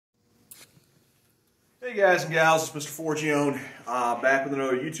Hey guys and gals, it's Mr. Forgione, back with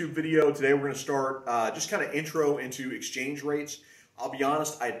another YouTube video. Today we're going to start just kind of intro into exchange rates. I'll be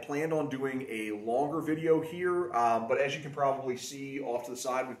honest, I had planned on doing a longer video here, but as you can probably see off to the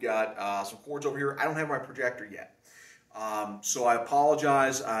side, we've got some cords over here. I don't have my projector yet, so I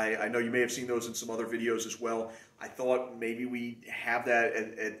apologize. I know you may have seen those in some other videos as well. I thought maybe we have that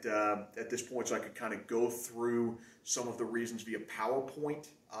at this point so I could kind of go through some of the reasons via PowerPoint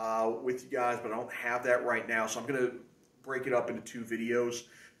with you guys, but I don't have that right now, so I'm going to break it up into two videos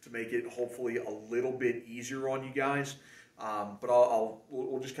to make it hopefully a little bit easier on you guys. But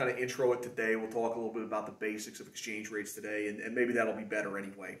we'll just kind of intro it today. We'll talk a little bit about the basics of exchange rates today, and maybe that'll be better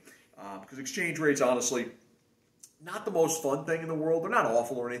anyway. Because exchange rates, honestly, not the most fun thing in the world. They're not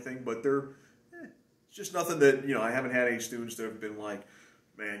awful or anything, but they're it's just nothing that, I haven't had any students that have been like,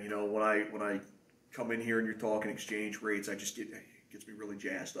 man, when I come in here and you're talking exchange rates, it gets me really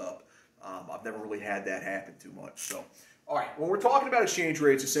jazzed up. I've never really had that happen too much. So, all right, when we're talking about exchange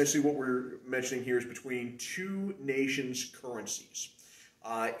rates, essentially what we're mentioning here is between two nations' currencies.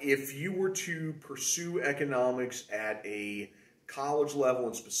 If you were to pursue economics at a college level,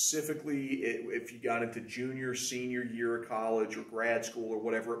 and specifically if you got into junior, senior year of college or grad school or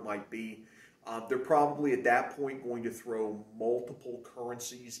whatever it might be, they're probably at that point going to throw multiple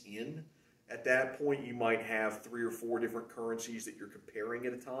currencies in. At that point, you might have 3 or 4 different currencies that you're comparing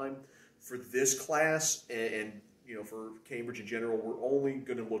at a time. For this class, and for Cambridge in general, we're only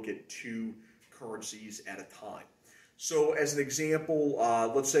going to look at 2 currencies at a time. So as an example,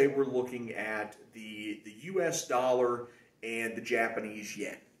 let's say we're looking at the US dollar and the Japanese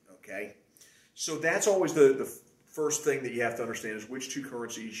yen, okay? So that's always the first thing that you have to understand is which 2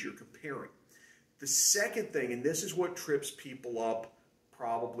 currencies you're comparing. The second thing, and this is what trips people up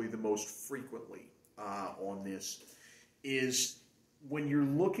probably the most frequently on this, is when you're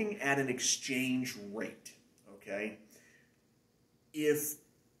looking at an exchange rate, okay, if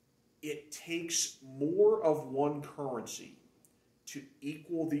it takes more of one currency to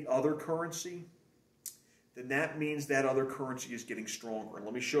equal the other currency, then that means that other currency is getting stronger. And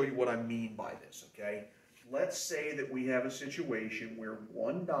let me show you what I mean by this, okay? Let's say that we have a situation where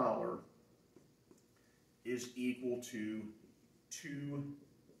 $1 is equal to 2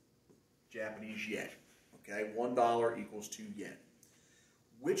 Japanese yen, okay? $1 equals 2 yen.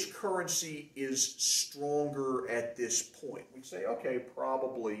 Which currency is stronger at this point? We'd say, okay,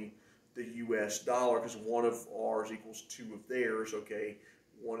 probably the US dollar, because one of ours equals 2 of theirs, okay?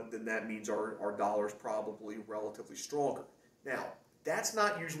 Then that means our dollar is probably relatively stronger. Now, that's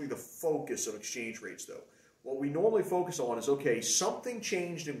not usually the focus of exchange rates, though. What we normally focus on is, okay, something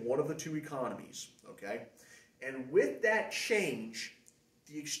changed in one of the 2 economies, okay? And with that change,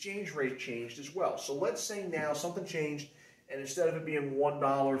 the exchange rate changed as well. So let's say now something changed, and instead of it being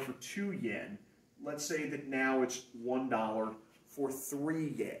 $1 for 2 yen, let's say that now it's $1 for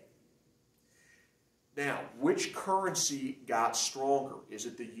 3 yen. Now, which currency got stronger? Is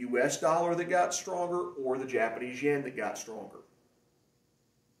it the US dollar that got stronger or the Japanese yen that got stronger?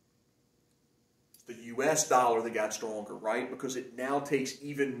 It's the US dollar that got stronger, right? Because it now takes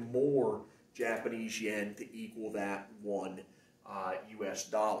even more Japanese yen to equal that 1 US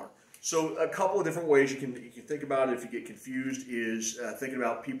dollar. So a couple of different ways you can think about it if you get confused is thinking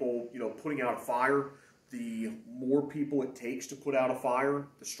about people, putting out a fire. The more people it takes to put out a fire,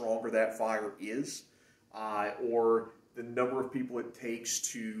 the stronger that fire is. Or the number of people it takes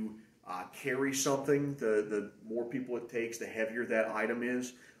to carry something, the more people it takes, the heavier that item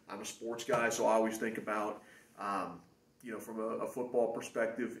is. I'm a sports guy, so I always think about, from a football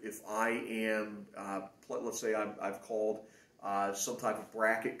perspective, if I am, let's say I've called some type of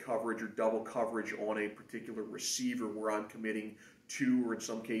bracket coverage or double coverage on a particular receiver where I'm committing 2 or in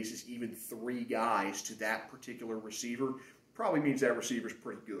some cases even 3 guys to that particular receiver, probably means that receiver is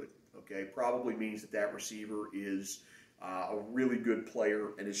pretty good. Okay, probably means that receiver is a really good player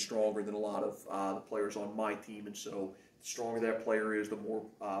and is stronger than a lot of the players on my team. And so the stronger that player is, the more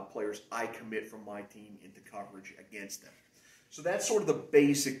players I commit from my team into coverage against them. So that's sort of the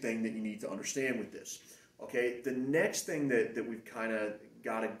basic thing that you need to understand with this. Okay, the next thing that we've kind of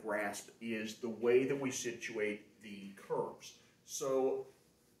got to grasp is the way that we situate the curves. So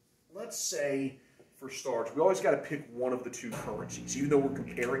let's say, for starters, we always got to pick one of the 2 currencies. Even though we're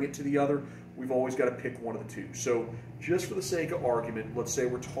comparing it to the other, we've always got to pick one of the 2. So just for the sake of argument, let's say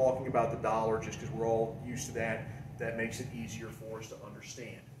we're talking about the dollar just because we're all used to that. That makes it easier for us to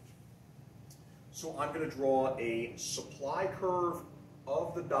understand. So I'm going to draw a supply curve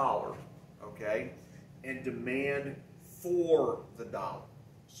of the dollar, okay, and demand for the dollar.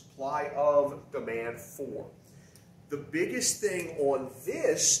 Supply of, demand for. The biggest thing on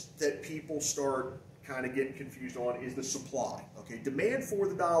this that people start kind of getting confused on is the supply. Okay, demand for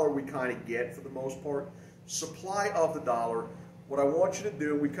the dollar we kind of get for the most part. Supply of the dollar, what I want you to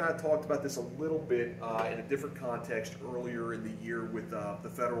do, we kind of talked about this a little bit in a different context earlier in the year with the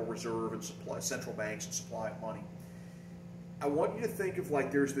Federal Reserve and central banks and supply of money. I want you to think of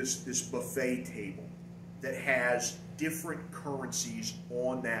like there's this buffet table that has different currencies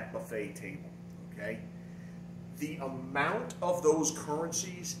on that buffet table, okay? The amount of those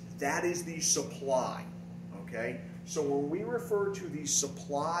currencies, that is the supply, okay? So when we refer to the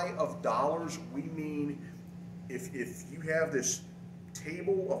supply of dollars, we mean if you have this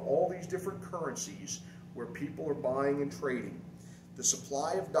table of all these different currencies where people are buying and trading, the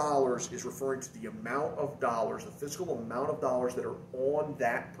supply of dollars is referring to the amount of dollars, the physical amount of dollars that are on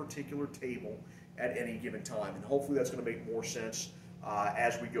that particular table at any given time. And hopefully that's going to make more sense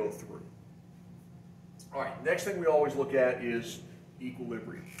as we go through. All right, next thing we always look at is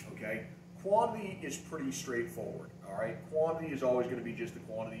equilibrium, okay? Quantity is pretty straightforward, all right? Quantity is always going to be just the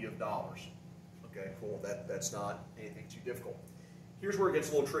quantity of dollars. Okay, cool, that's not anything too difficult. Here's where it gets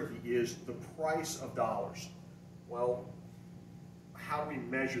a little tricky, is the price of dollars. Well, how do we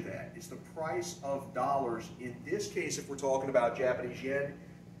measure that? Is the price of dollars, in this case, if we're talking about Japanese yen,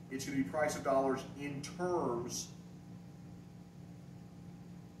 it's going to be price of dollars in terms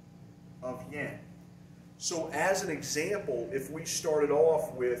of yen. So as an example, if we started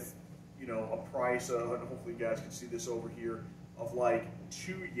off with, you know, a price of, and hopefully you guys can see this over here, of like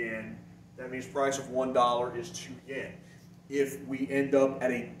 2 yen, that means price of $1 is 2 yen. If we end up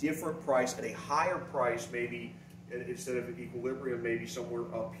at a different price, at a higher price, maybe instead of equilibrium, maybe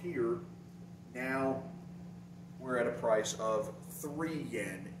somewhere up here, now we're at a price of 3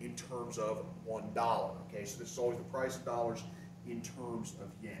 yen in terms of $1. Okay, so this is always the price of dollars in terms of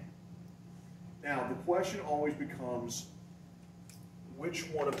yen. Now, the question always becomes, which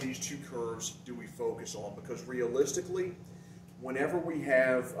one of these two curves do we focus on? Because realistically, whenever we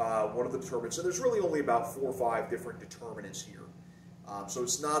have one of the determinants, and there's really only about 4 or 5 different determinants here, so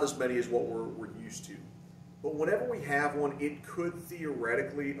it's not as many as what we're used to. But whenever we have one, it could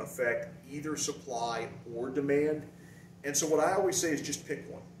theoretically affect either supply or demand. And so what I always say is just pick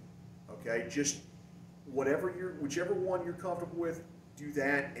one, okay? Just whichever one you're comfortable with, do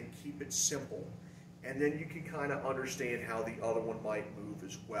that and keep it simple. And then you can kind of understand how the other one might move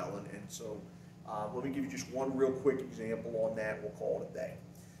as well. And so let me give you just one real quick example on that. We'll call it a day.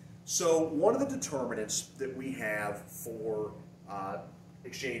 So one of the determinants that we have for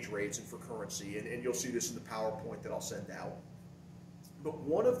exchange rates and for currency, and you'll see this in the PowerPoint that I'll send out, but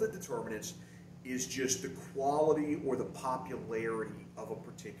one of the determinants is just the quality or the popularity of a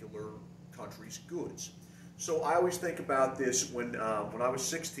particular country's goods. So I always think about this when I was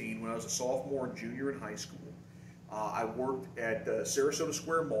 16, when I was a sophomore and junior in high school. I worked at Sarasota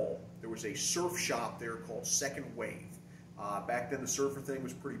Square Mall. There was a surf shop there called Second Wave. Back then the surfer thing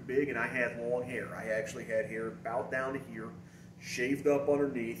was pretty big, and I had long hair. I actually had hair about down to here, shaved up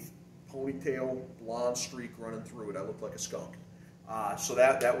underneath, ponytail, blonde streak running through it. I looked like a skunk. So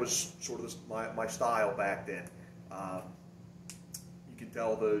that was sort of my style back then. You can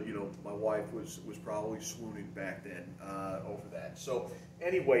tell my wife was probably swooning back then over that. So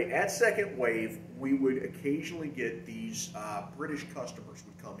anyway, at Second Wave, we would occasionally get these British customers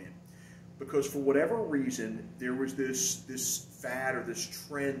would come in, because for whatever reason there was this fad or this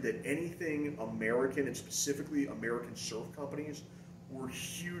trend that anything American, and specifically American surf companies, were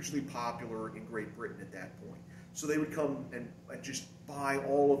hugely popular in Great Britain at that point. So they would come and just buy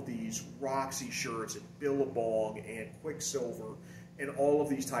all of these Roxy shirts and Billabong and Quicksilver and all of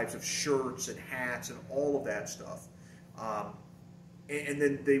these types of shirts and hats and all of that stuff. And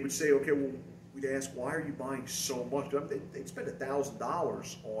then they would say, okay, well, we'd ask, why are you buying so much? I mean, they'd spend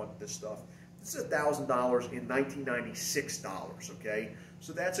 $1,000 on this stuff. This is $1,000 in 1996 dollars, okay?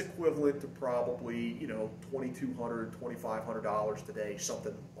 So that's equivalent to probably, $2,200, $2,500 today,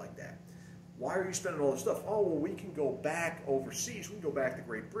 something like that. Why are you spending all this stuff? Oh, well, we can go back overseas. We can go back to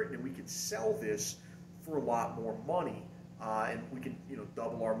Great Britain, and we can sell this for a lot more money. And we can,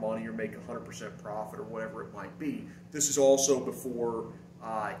 double our money or make 100% profit or whatever it might be. This is also before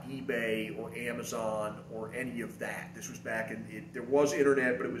eBay or Amazon or any of that. This was back in, there was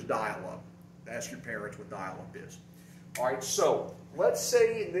internet, but it was dial-up. Ask your parents what dial-up is. All right, so let's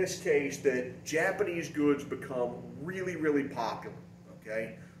say in this case that Japanese goods become really, really popular,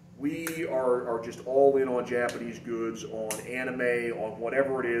 okay? We are just all in on Japanese goods, on anime, on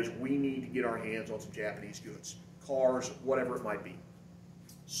whatever it is. We need to get our hands on some Japanese goods, cars, whatever it might be.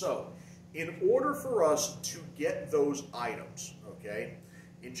 So, in order for us to get those items, okay,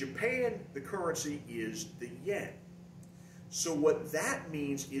 in Japan, the currency is the yen. So what that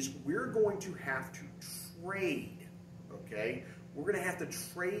means is we're going to have to trade, okay? We're going to have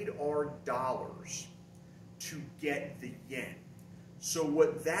to trade our dollars to get the yen. So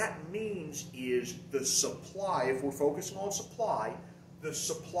what that means is the supply, if we're focusing on supply, the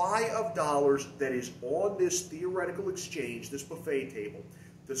supply of dollars that is on this theoretical exchange, this buffet table,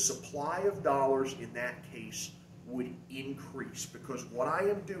 the supply of dollars in that case would increase, because what I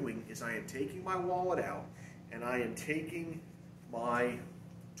am doing is I am taking my wallet out and I am taking my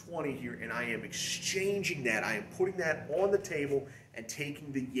 20 here and I am exchanging that. I am putting that on the table and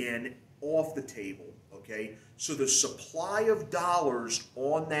taking the yen off the table, okay? So the supply of dollars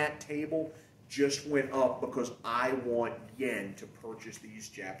on that table just went up because I want yen to purchase these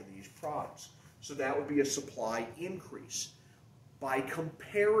Japanese products. So that would be a supply increase. By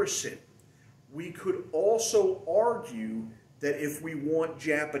comparison, we could also argue that if we want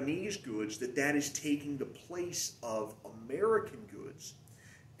Japanese goods, that is taking the place of American goods.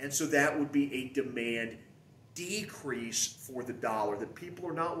 And so that would be a demand decrease for the dollar, that people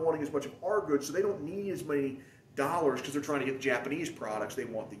are not wanting as much of our goods, so they don't need as many dollars because they're trying to get Japanese products. They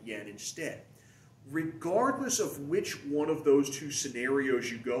want the yen instead. Regardless of which one of those two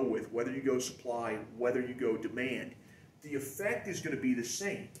scenarios you go with, whether you go supply, whether you go demand, the effect is going to be the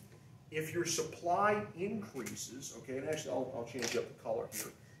same. If your supply increases, okay, and actually I'll change up the color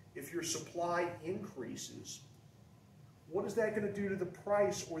here. If your supply increases, what is that going to do to the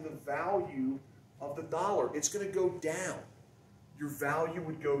price or the value of the dollar? It's going to go down. Your value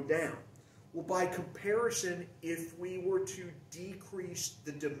would go down. Well, by comparison, if we were to decrease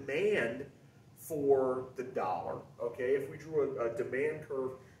the demand for the dollar, okay, if we drew a demand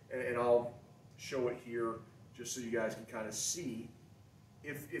curve, and I'll show it here just so you guys can kind of see,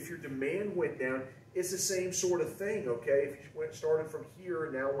 if your demand went down, it's the same sort of thing, okay? If you started from here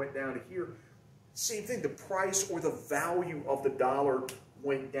and now went down to here, same thing, the price or the value of the dollar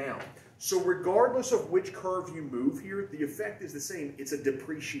went down. So regardless of which curve you move here, the effect is the same. It's a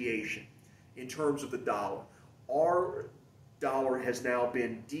depreciation in terms of the dollar. Our dollar has now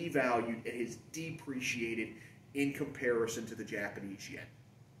been devalued and is depreciated in comparison to the Japanese yen.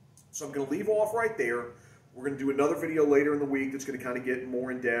 So I'm going to leave off right there. We're going to do another video later in the week that's going to kind of get more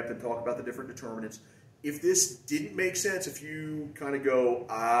in depth and talk about the different determinants. If this didn't make sense, if you kind of go,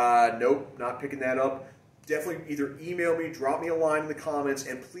 nope, not picking that up, definitely either email me, drop me a line in the comments,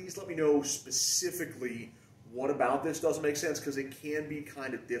 and please let me know specifically what about this doesn't make sense, because it can be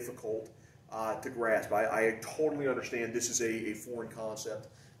kind of difficult to grasp. I totally understand this is a foreign concept,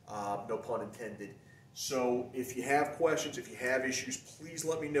 no pun intended. So if you have questions, if you have issues, please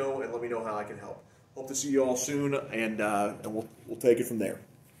let me know and let me know how I can help. Hope to see you all soon, and we'll take it from there.